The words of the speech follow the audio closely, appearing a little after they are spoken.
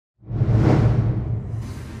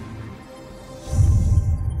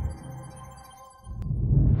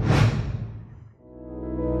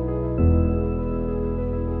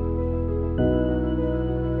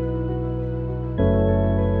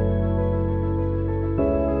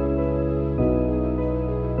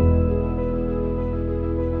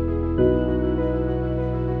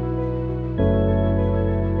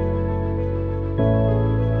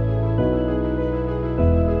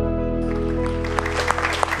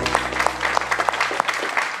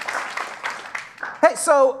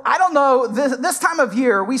so I don't know, this time of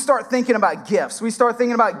year, we start thinking about gifts. We start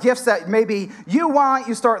thinking about gifts that maybe you want.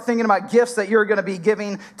 You start thinking about gifts that you're going to be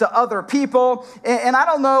giving to other people. And I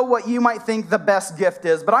don't know what you might think the best gift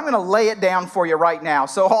is, but I'm going to lay it down for you right now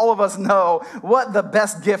so all of us know what the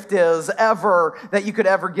best gift is ever that you could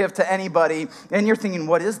ever give to anybody. And you're thinking,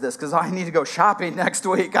 what is this? Because I need to go shopping next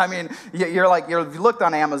week. I mean, you looked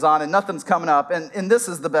on Amazon and nothing's coming up. And this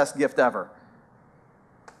is the best gift ever.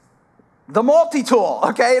 The multi-tool,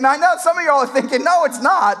 okay? And I know some of y'all are thinking, no, it's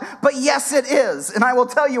not, but yes, it is. And I will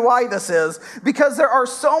tell you why this is, because there are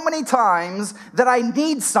so many times that I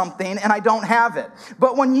need something and I don't have it.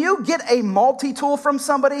 But when you get a multi-tool from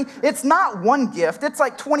somebody, it's not one gift, it's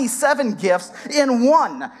like 27 gifts in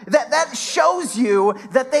one. That shows you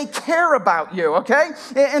that they care about you, okay?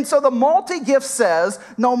 And so the multi-gift says,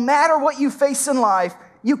 no matter what you face in life,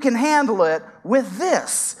 you can handle it with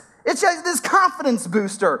this. It's just this confidence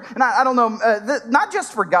booster. And I don't know, not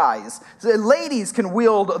just for guys. Ladies can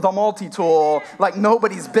wield the multi-tool like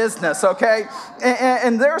nobody's business, okay?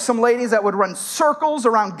 And there are some ladies that would run circles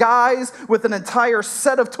around guys with an entire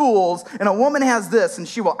set of tools. And a woman has this, and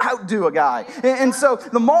she will outdo a guy. And so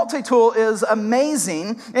the multi-tool is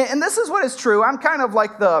amazing. And this is what is true. I'm kind of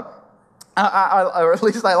like or at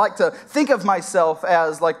least I like to think of myself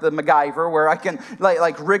as like the MacGyver, where I can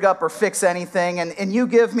like rig up or fix anything, and you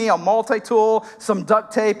give me a multi-tool, some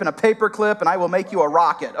duct tape, and a paper clip, and I will make you a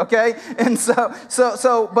rocket, okay? And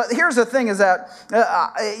so, but here's the thing is that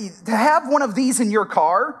to have one of these in your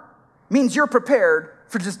car means you're prepared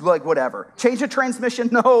for just like whatever. Change the transmission,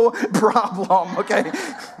 no problem, okay?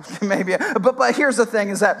 Maybe, but here's the thing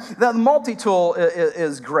is that the multi-tool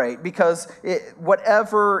is great because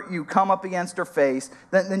whatever you come up against or face,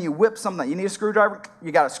 then you whip something. You need a screwdriver,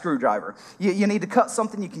 you got a screwdriver. You need to cut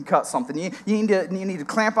something, you can cut something. You need to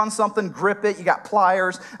clamp on something, grip it, you got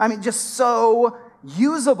pliers. I mean, just so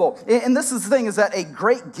usable. And this is the thing is that a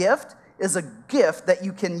great gift is a gift that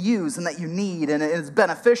you can use and that you need and it's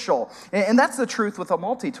beneficial. And that's the truth with a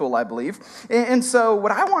multi-tool, I believe. And so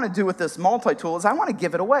what I want to do with this multi-tool is I want to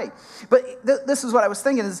give it away. But this is what I was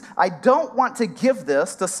thinking is I don't want to give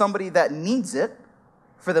this to somebody that needs it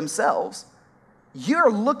for themselves.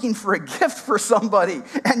 You're looking for a gift for somebody,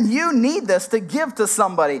 and you need this to give to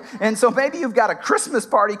somebody. And so maybe you've got a Christmas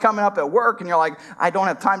party coming up at work, and you're like, I don't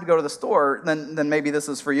have time to go to the store, then maybe this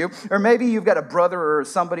is for you. Or maybe you've got a brother or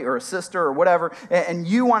somebody or a sister or whatever, and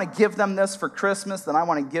you want to give them this for Christmas, then I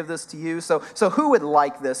want to give this to you. So who would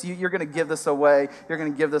like this? You're going to give this away. You're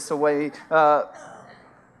going to give this away.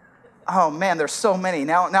 Oh man, there's so many.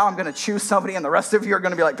 Now I'm going to choose somebody, and the rest of you are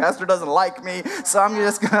going to be like, Pastor doesn't like me. So I'm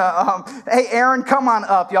just going to, hey, Aaron, come on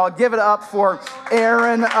up, y'all. Give it up for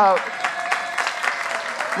Aaron.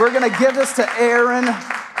 We're going to give this to Aaron.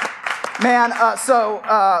 Man, so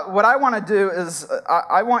what I want to do is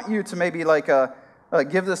I want you to maybe like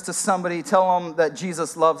give this to somebody, tell them that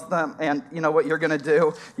Jesus loves them, and you know what you're going to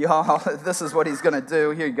do? Y'all, this is what he's going to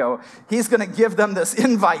do. Here you go. He's going to give them this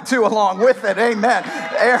invite, too, along with it. Amen.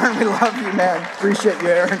 Aaron, we love you, man. Appreciate you,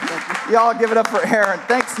 Aaron. Y'all give it up for Aaron.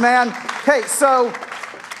 Thanks, man. Okay, so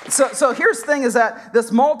here's the thing is that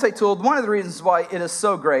this multi-tool, one of the reasons why it is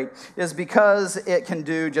so great is because it can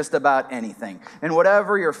do just about anything. And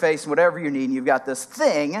whatever you're facing, whatever you need, you've got this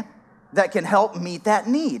thing that can help meet that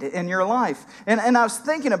need in your life. And I was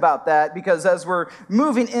thinking about that because as we're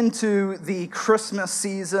moving into the Christmas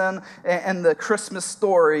season and the Christmas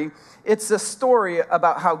story, it's a story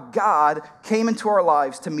about how God came into our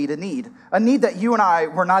lives to meet a need that you and I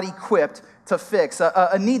were not equipped to fix,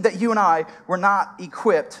 a need that you and I were not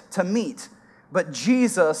equipped to meet. But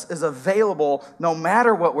Jesus is available no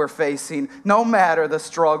matter what we're facing, no matter the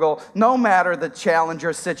struggle, no matter the challenge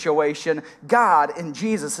or situation. God and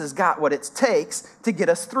Jesus has got what it takes to get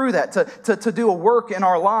us through that, to do a work in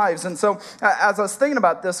our lives. And so as I was thinking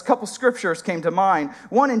about this, a couple scriptures came to mind.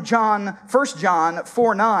 One in 1 John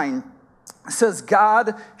 4:9 says,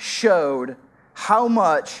 God showed how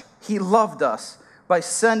much he loved us by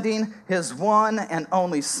sending his one and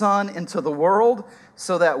only Son into the world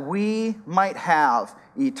so that we might have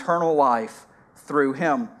eternal life through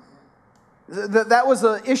him. That was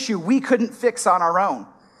an issue we couldn't fix on our own.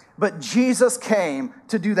 But Jesus came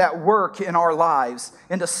to do that work in our lives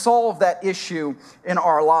and to solve that issue in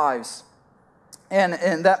our lives. And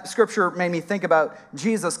that scripture made me think about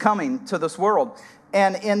Jesus coming to this world.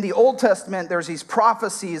 And in the Old Testament, there's these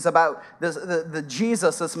prophecies about the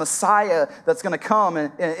Jesus, this Messiah that's going to come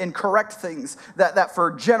and correct things that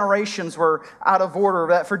for generations were out of order,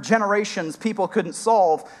 that for generations people couldn't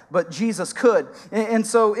solve, but Jesus could. And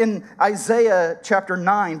so in Isaiah chapter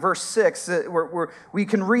 9, verse 6, we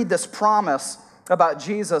can read this promise about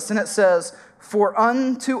Jesus. And it says, For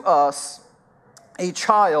unto us a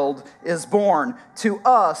child is born, to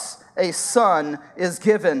us a son is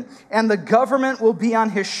given, and the government will be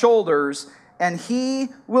on his shoulders, and he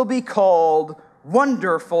will be called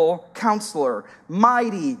Wonderful Counselor,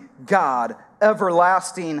 Mighty God,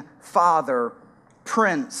 Everlasting Father,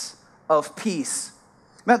 Prince of Peace.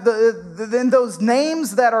 Then those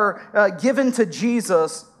names that are given to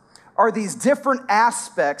Jesus are these different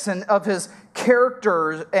aspects of his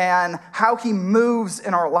character and how he moves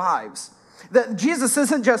in our lives. That Jesus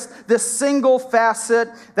isn't just this single facet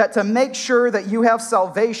that to make sure that you have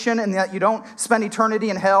salvation and that you don't spend eternity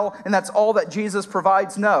in hell and that's all that Jesus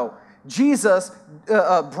provides. No. Jesus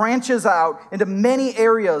branches out into many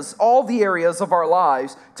areas, all the areas of our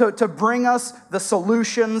lives, to bring us the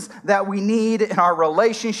solutions that we need in our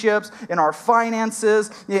relationships, in our finances,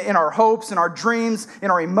 in our hopes, in our dreams, in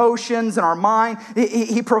our emotions, in our mind.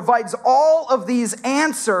 He provides all of these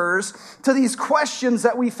answers to these questions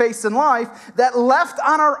that we face in life that left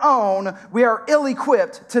on our own, we are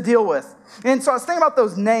ill-equipped to deal with. And so I was thinking about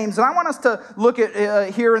those names, and I want us to look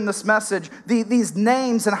at here in this message, these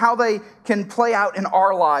names and how they can play out in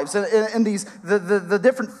our lives, and the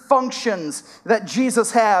different functions that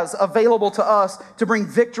Jesus has available to us to bring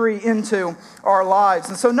victory into our lives.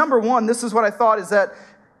 And so number one, this is what I thought, is that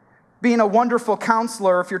being a wonderful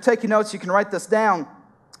counselor, if you're taking notes, you can write this down.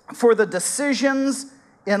 For the decisions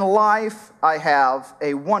in life, I have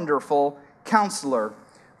a wonderful counselor.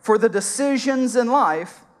 For the decisions in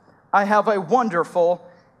life, I have a wonderful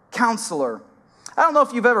counselor. I don't know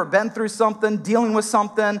if you've ever been through something, dealing with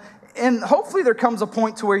something, and hopefully there comes a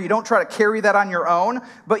point to where you don't try to carry that on your own,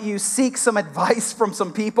 but you seek some advice from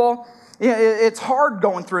some people. It's hard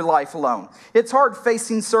going through life alone. It's hard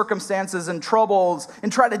facing circumstances and troubles and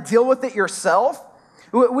try to deal with it yourself.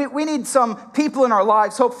 We need some people in our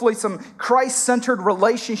lives, hopefully some Christ-centered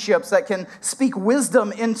relationships that can speak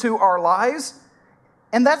wisdom into our lives.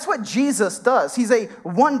 And that's what Jesus does. He's a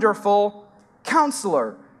wonderful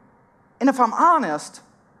counselor. And if I'm honest,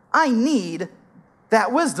 I need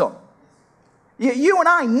that wisdom. You and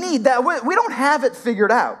I need that. We don't have it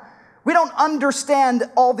figured out. We don't understand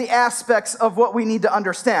all the aspects of what we need to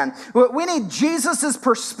understand. We need Jesus'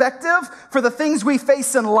 perspective for the things we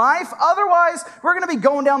face in life. Otherwise, we're going to be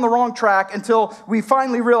going down the wrong track until we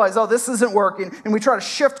finally realize, oh, this isn't working, and we try to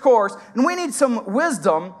shift course. And we need some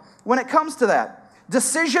wisdom when it comes to that.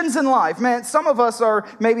 Decisions in life. Man, some of us are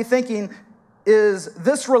maybe thinking, is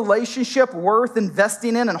this relationship worth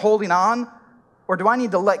investing in and holding on? Or do I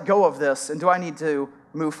need to let go of this and do I need to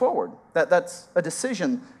move forward? That's a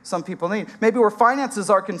decision some people need. Maybe where finances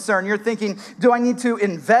are concerned, you're thinking, do I need to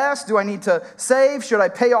invest? Do I need to save? Should I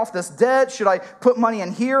pay off this debt? Should I put money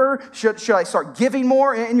in here? Should I start giving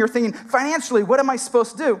more? And you're thinking, financially, what am I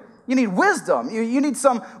supposed to do? You need wisdom. You need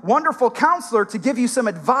some wonderful counselor to give you some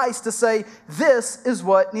advice to say, this is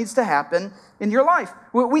what needs to happen in your life.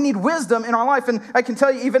 We need wisdom in our life. And I can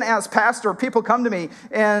tell you, even as pastor, people come to me,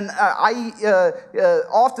 and I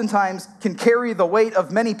oftentimes can carry the weight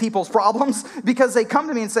of many people's problems because they come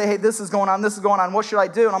to me and say, hey, this is going on, what should I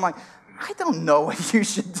do? And I'm like, I don't know what you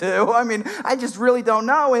should do. I mean, I just really don't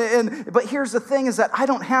know. But here's the thing is that I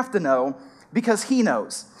don't have to know because he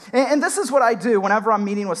knows. And this is what I do whenever I'm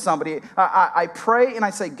meeting with somebody. I pray and I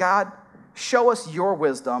say, God, show us your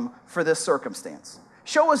wisdom for this circumstance.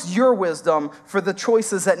 Show us your wisdom for the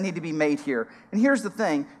choices that need to be made here. And here's the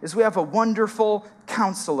thing, is we have a wonderful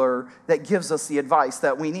counselor that gives us the advice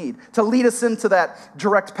that we need to lead us into that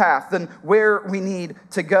direct path and where we need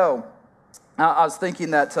to go. I was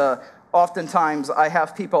thinking that oftentimes I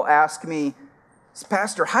have people ask me,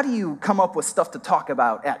 Pastor, how do you come up with stuff to talk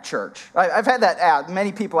about at church? I've had that.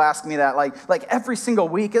 Many people ask me that, like every single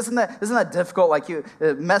week. Isn't that difficult? Like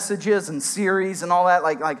messages and series and all that.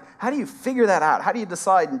 Like how do you figure that out? How do you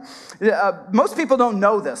decide? Most people don't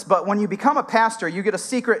know this, but when you become a pastor, you get a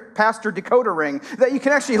secret pastor decoder ring that you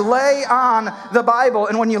can actually lay on the Bible.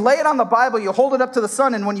 And when you lay it on the Bible, you hold it up to the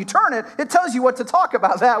sun, and when you turn it, it tells you what to talk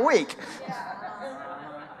about that week. Yeah.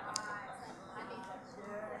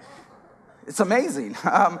 It's amazing.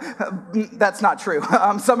 That's not true.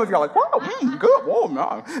 Some of you are like, whoa, good. Whoa,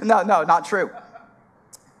 no, not true.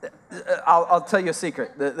 I'll tell you a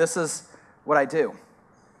secret. This is what I do.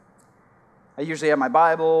 I usually have my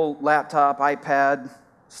Bible, laptop, iPad,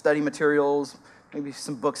 study materials, maybe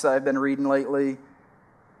some books that I've been reading lately.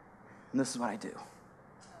 And this is what I do.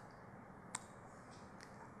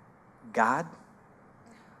 God,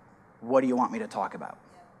 what do you want me to talk about?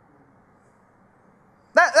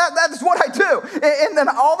 That's what I too. And then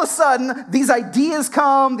all of a sudden, these ideas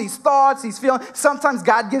come, these thoughts, these feelings. Sometimes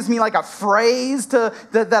God gives me like a phrase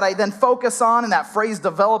that I then focus on, and that phrase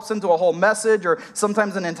develops into a whole message, or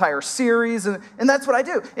sometimes an entire series. And that's what I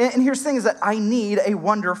do. And here's the thing is that I need a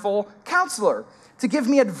wonderful counselor to give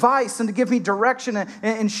me advice and to give me direction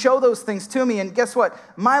and show those things to me. And guess what?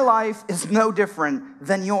 My life is no different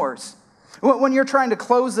than yours. When you're trying to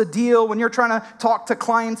close a deal, when you're trying to talk to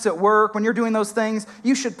clients at work, when you're doing those things,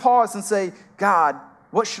 you should pause and say, God,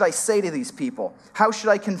 what should I say to these people? How should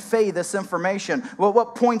I convey this information? Well,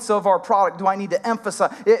 what points of our product do I need to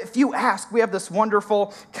emphasize? If you ask, we have this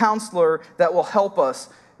wonderful counselor that will help us.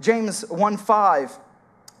 James 1:5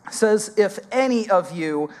 says, if any of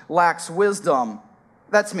you lacks wisdom,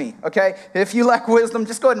 that's me, okay? If you lack wisdom,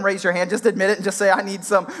 just go ahead and raise your hand. Just admit it and just say, I need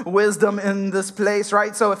some wisdom in this place,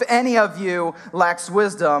 right? So if any of you lacks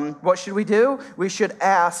wisdom, what should we do? We should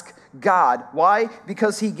ask God. Why?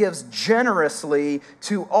 Because he gives generously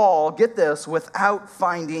to all, get this, without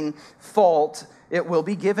finding fault. It will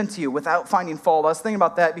be given to you without finding fault. I was thinking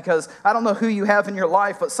about that because I don't know who you have in your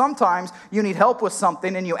life, but sometimes you need help with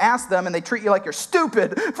something and you ask them and they treat you like you're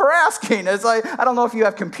stupid for asking. It's like, I don't know if you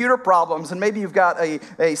have computer problems and maybe you've got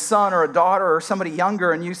a son or a daughter or somebody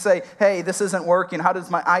younger and you say, hey, this isn't working. How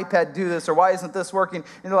does my iPad do this? Or why isn't this working?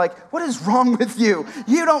 And they're like, what is wrong with you?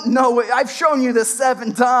 You don't know. I've shown you this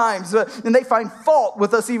 7 times. And they find fault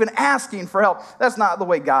with us even asking for help. That's not the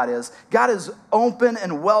way God is. God is open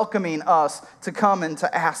and welcoming us to come and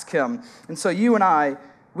to ask him. And so you and I,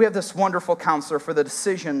 we have this wonderful counselor for the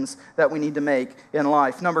decisions that we need to make in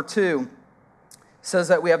life. Number 2 says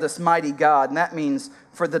that we have this mighty God, and that means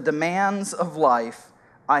for the demands of life,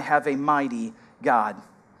 I have a mighty God.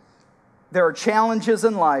 There are challenges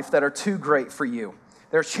in life that are too great for you.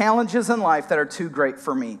 There are challenges in life that are too great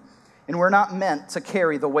for me, and we're not meant to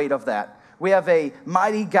carry the weight of that. We have a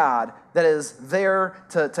mighty God that is there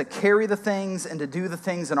to carry the things and to do the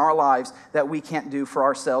things in our lives that we can't do for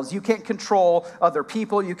ourselves. You can't control other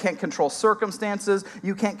people. You can't control circumstances.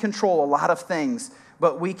 You can't control a lot of things.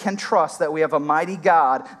 But we can trust that we have a mighty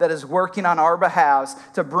God that is working on our behalves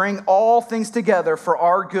to bring all things together for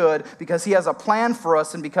our good because he has a plan for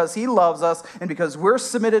us and because he loves us and because we're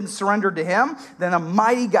submitted and surrendered to him, then a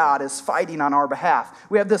mighty God is fighting on our behalf.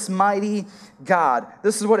 We have this mighty God.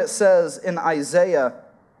 This is what it says in Isaiah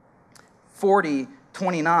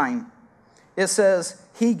 40:29. It says,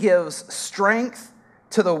 he gives strength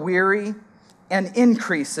to the weary and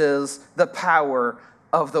increases the power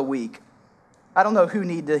of the weak. I don't know who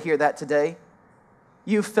need to hear that today.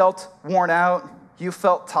 You felt worn out. You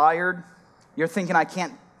felt tired. You're thinking, I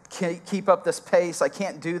can't keep up this pace. I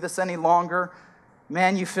can't do this any longer.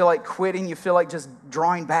 Man, you feel like quitting. You feel like just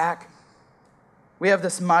drawing back. We have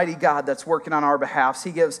this mighty God that's working on our behalf.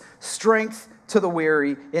 He gives strength to the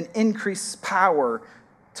weary and increases power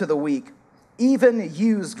to the weak. Even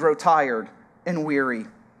youths grow tired and weary.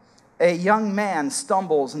 A young man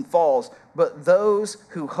stumbles and falls, but those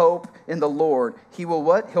who hope in the Lord, he will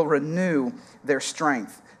what? He'll renew their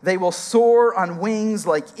strength. They will soar on wings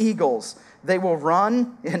like eagles. They will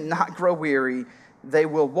run and not grow weary. They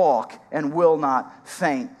will walk and will not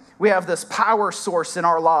faint. We have this power source in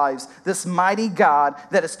our lives, this mighty God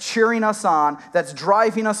that is cheering us on, that's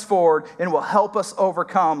driving us forward, and will help us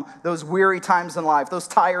overcome those weary times in life, those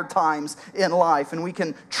tired times in life. And we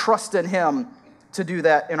can trust in him to do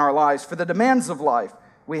that in our lives. For the demands of life,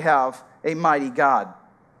 we have a mighty God.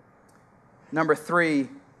 Number 3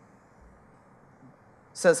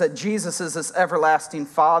 says that Jesus is this everlasting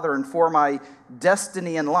Father, and for my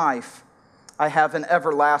destiny in life, I have an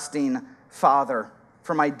everlasting Father.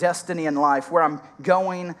 For my destiny in life, where I'm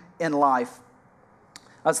going in life.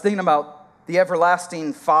 I was thinking about the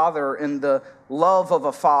everlasting Father and the love of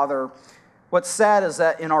a father. What's sad is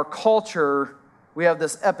that in our culture, we have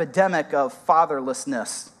this epidemic of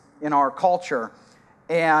fatherlessness in our culture.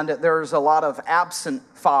 And there's a lot of absent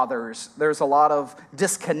fathers. There's a lot of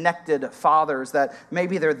disconnected fathers that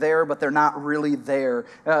maybe they're there, but they're not really there.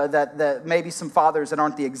 That maybe some fathers that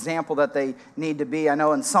aren't the example that they need to be. I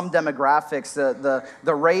know in some demographics,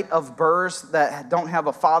 the rate of births that don't have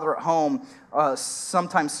a father at home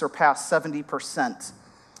sometimes surpass 70%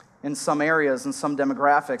 in some areas, in some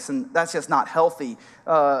demographics, and that's just not healthy.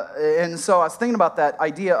 And so I was thinking about that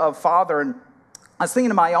idea of father, and I was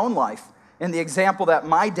thinking of my own life. And the example that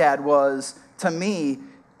my dad was to me,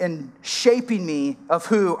 in shaping me of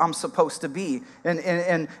who I'm supposed to be,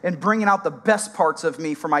 and bringing out the best parts of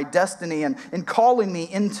me for my destiny, and calling me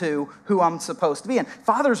into who I'm supposed to be. And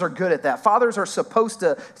fathers are good at that. Fathers are supposed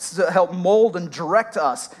to help mold and direct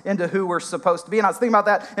us into who we're supposed to be. And I was thinking about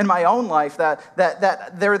that in my own life,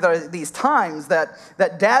 that there are these times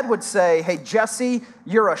that Dad would say, hey, Jesse,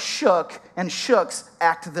 you're a shook, and shooks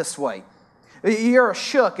act this way. You're a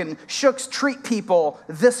shook, and shooks treat people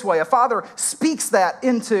this way. A father speaks that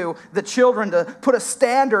into the children to put a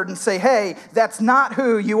standard and say, hey, that's not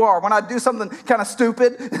who you are. When I do something kind of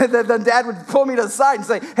stupid, then Dad would pull me to the side and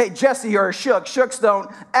say, hey, Jesse, you're a shook. Shooks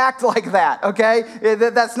don't act like that, okay?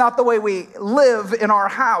 That's not the way we live in our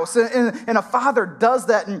house. And a father does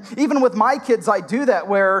that. And even with my kids, I do that,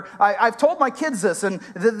 where I've told my kids this, and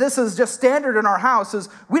this is just standard in our house, is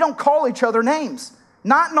we don't call each other names.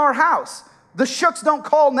 Not in our house. The shooks don't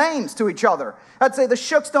call names to each other. I'd say the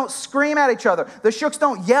shooks don't scream at each other. The shooks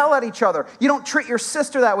don't yell at each other. You don't treat your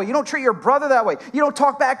sister that way. You don't treat your brother that way. You don't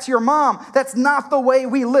talk back to your mom. That's not the way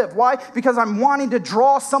we live. Why? Because I'm wanting to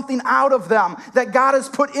draw something out of them that God has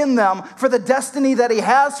put in them for the destiny that He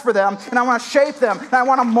has for them, and I want to shape them, and I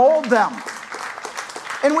want to mold them.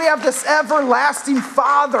 And we have this everlasting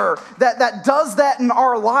Father that does that in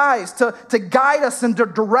our lives to guide us and to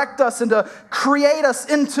direct us and to create us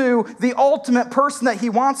into the ultimate person that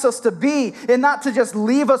He wants us to be, and not to just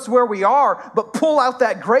leave us where we are, but pull out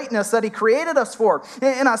that greatness that He created us for.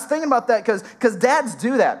 And I was thinking about that because dads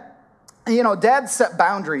do that. You know, dads set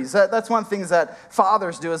boundaries. That's one of the things that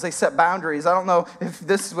fathers do, is they set boundaries. I don't know if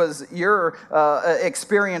this was your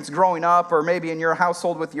experience growing up, or maybe in your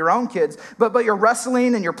household with your own kids, but you're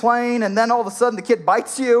wrestling and you're playing, and then all of a sudden the kid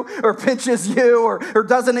bites you or pinches you or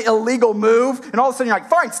does an illegal move, and all of a sudden you're like,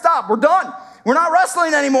 fine, stop, we're done. We're not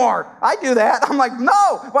wrestling anymore. I do that. I'm like,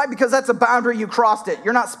 no. Why? Because that's a boundary. You crossed it.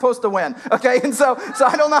 You're not supposed to win. Okay? And so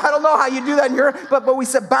I don't know how you do that in your, but we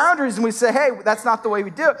set boundaries, and we say, hey, that's not the way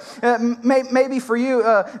we do it. Maybe for you,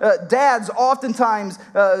 dads oftentimes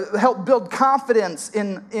help build confidence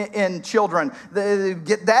in children.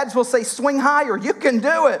 Dads will say, swing higher. You can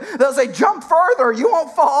do it. They'll say, jump further. You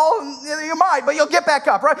won't fall. You might, but you'll get back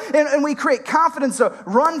up, right? And we create confidence to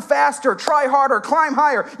run faster, try harder, climb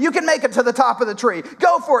higher. You can make it to the top of the tree.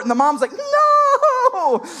 Go for it. And the mom's like,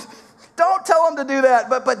 no, don't tell them to do that.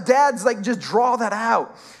 But dads like just draw that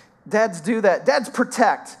out. Dads do that. Dads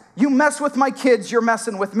protect. You mess with my kids, you're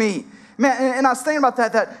messing with me. Man, and I was thinking about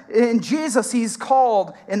that in Jesus, He's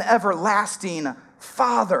called an everlasting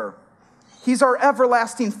Father. He's our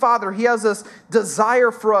everlasting Father. He has this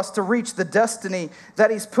desire for us to reach the destiny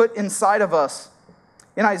that He's put inside of us.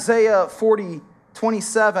 In Isaiah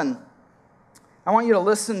 40:27, I want you to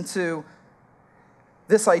listen to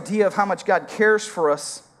this idea of how much God cares for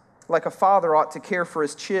us, like a father ought to care for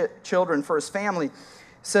his children, for his family. It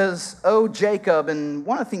says, "O Jacob," and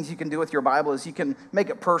one of the things you can do with your Bible is you can make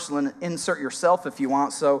it personal and insert yourself if you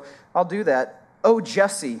want, so I'll do that. "O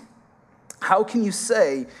Jesse, how can you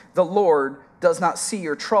say the Lord does not see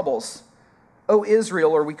your troubles? O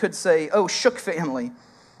Israel," or we could say, "O Shook family,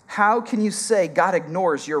 how can you say God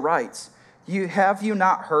ignores your rights? Have you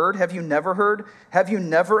not heard? Have you never heard? Have you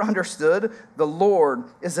never understood? The Lord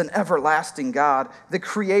is an everlasting God, the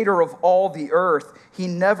creator of all the earth. He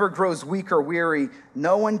never grows weak or weary.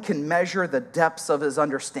 No one can measure the depths of His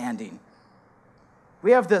understanding."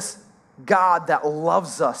 We have this God that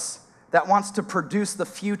loves us, that wants to produce the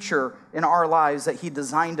future in our lives that He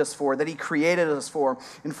designed us for, that He created us for.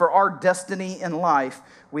 And for our destiny in life,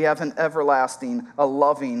 we have an everlasting, a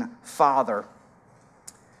loving Father.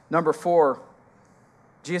 Number 4,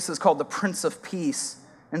 Jesus is called the Prince of Peace.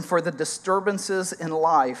 And for the disturbances in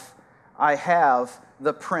life, I have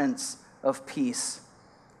the Prince of Peace.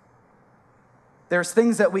 There's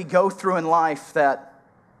things that we go through in life that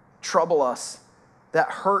trouble us, that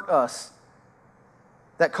hurt us,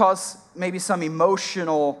 that cause maybe some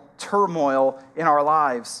emotional turmoil in our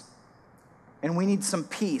lives. And we need some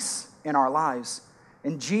peace in our lives.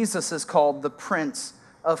 And Jesus is called the Prince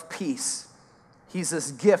of Peace. He's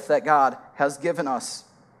this gift that God has given us.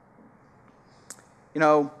 You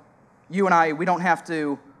know, you and I, we don't have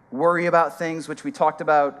to worry about things, which we talked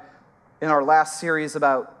about in our last series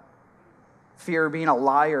about fear being a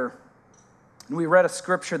liar. And we read a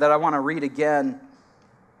scripture that I want to read again.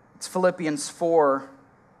 It's Philippians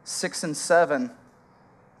 4:6-7. It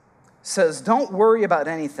says, "Don't worry about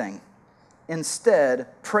anything. Instead,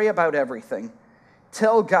 pray about everything.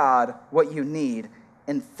 Tell God what you need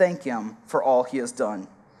and thank Him for all He has done.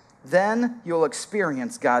 Then you'll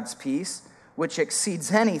experience God's peace, which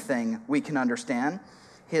exceeds anything we can understand.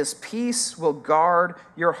 His peace will guard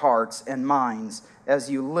your hearts and minds as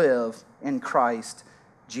you live in Christ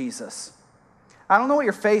Jesus. I don't know what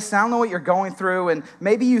you're facing. I don't know what you're going through. And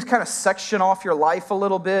maybe you kind of section off your life a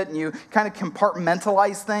little bit and you kind of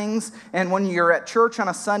compartmentalize things. And when you're at church on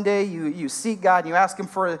a Sunday, you seek God and you ask Him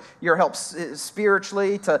for your help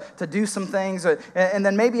spiritually to do some things. And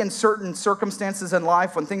then maybe in certain circumstances in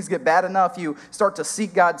life, when things get bad enough, you start to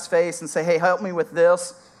seek God's face and say, hey, help me with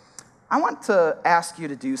this. I want to ask you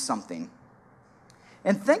to do something.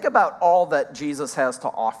 And think about all that Jesus has to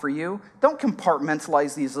offer you. Don't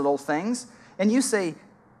compartmentalize these little things. And you say,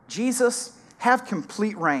 Jesus, have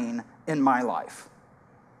complete reign in my life.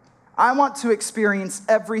 I want to experience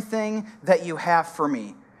everything that you have for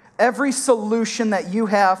me. Every solution that you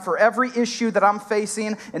have for every issue that I'm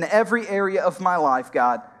facing in every area of my life,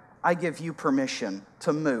 God, I give you permission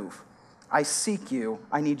to move. I seek you.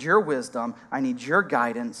 I need your wisdom. I need your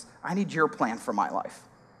guidance. I need your plan for my life.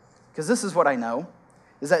 Because this is what I know,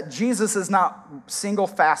 is that Jesus is not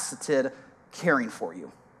single-faceted caring for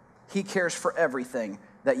you. He cares for everything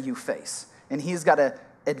that you face. And He's got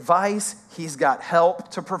advice, He's got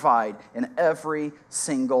help to provide in every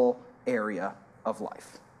single area of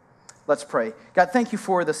life. Let's pray. God, thank you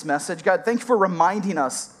for this message. God, thank you for reminding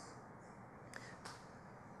us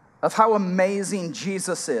of how amazing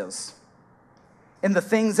Jesus is in the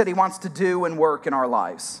things that He wants to do and work in our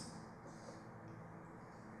lives.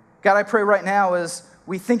 God, I pray right now as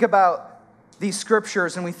we think about these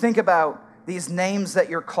scriptures and we think about these names that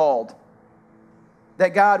you're called, that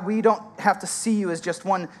God, we don't have to see you as just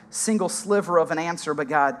one single sliver of an answer, but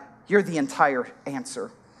God, you're the entire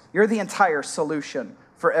answer. You're the entire solution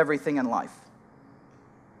for everything in life.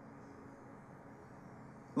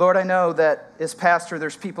 Lord, I know that as pastor,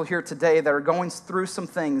 there's people here today that are going through some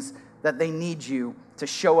things that they need you to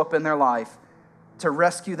show up in their life, to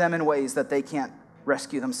rescue them in ways that they can't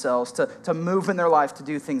rescue themselves, to move in their life to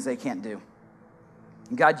do things they can't do.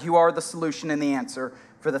 God, you are the solution and the answer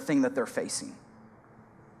for the thing that they're facing.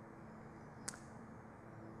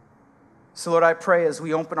 So Lord, I pray as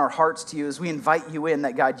we open our hearts to you, as we invite you in,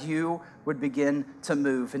 that God, you would begin to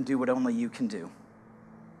move and do what only you can do.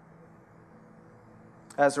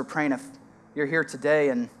 As we're praying, if you're here today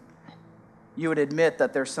and you would admit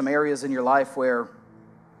that there's some areas in your life where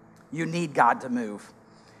you need God to move,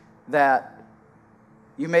 that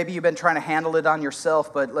maybe you've been trying to handle it on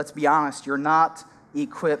yourself, but let's be honest, you're not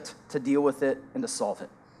equipped to deal with it and to solve it.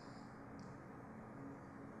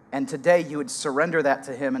 And today you would surrender that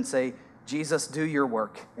to Him and say, Jesus, do your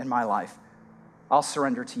work in my life. I'll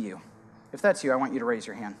surrender to you. If that's you, I want you to raise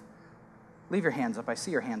your hand. Leave your hands up. I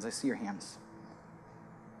see your hands. I see your hands.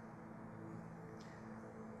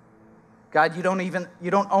 God, you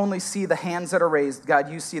don't only see the hands that are raised. God,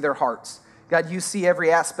 you see their hearts. God, you see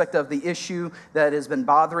every aspect of the issue that has been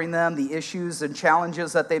bothering them, the issues and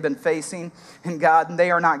challenges that they've been facing. And God,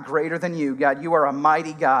 they are not greater than you. God, you are a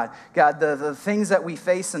mighty God. God, the things that we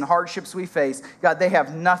face and hardships we face, God, they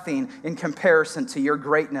have nothing in comparison to your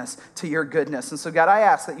greatness, to your goodness. And so, God, I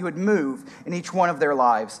ask that you would move in each one of their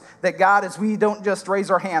lives. That, God, as we don't just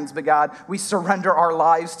raise our hands, but, God, we surrender our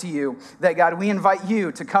lives to you. That, God, we invite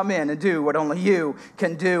you to come in and do what only you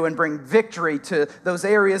can do and bring victory to those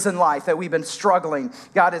areas in life that we've been struggling.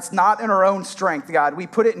 God, it's not in our own strength, God. We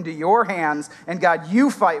put it into your hands, and God, you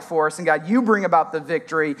fight for us, and God, you bring about the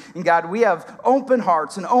victory. And God, we have open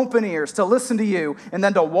hearts and open ears to listen to you and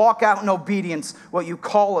then to walk out in obedience what you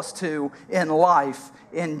call us to in life.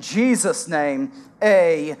 In Jesus' name,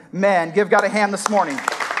 amen. Give God a hand this morning.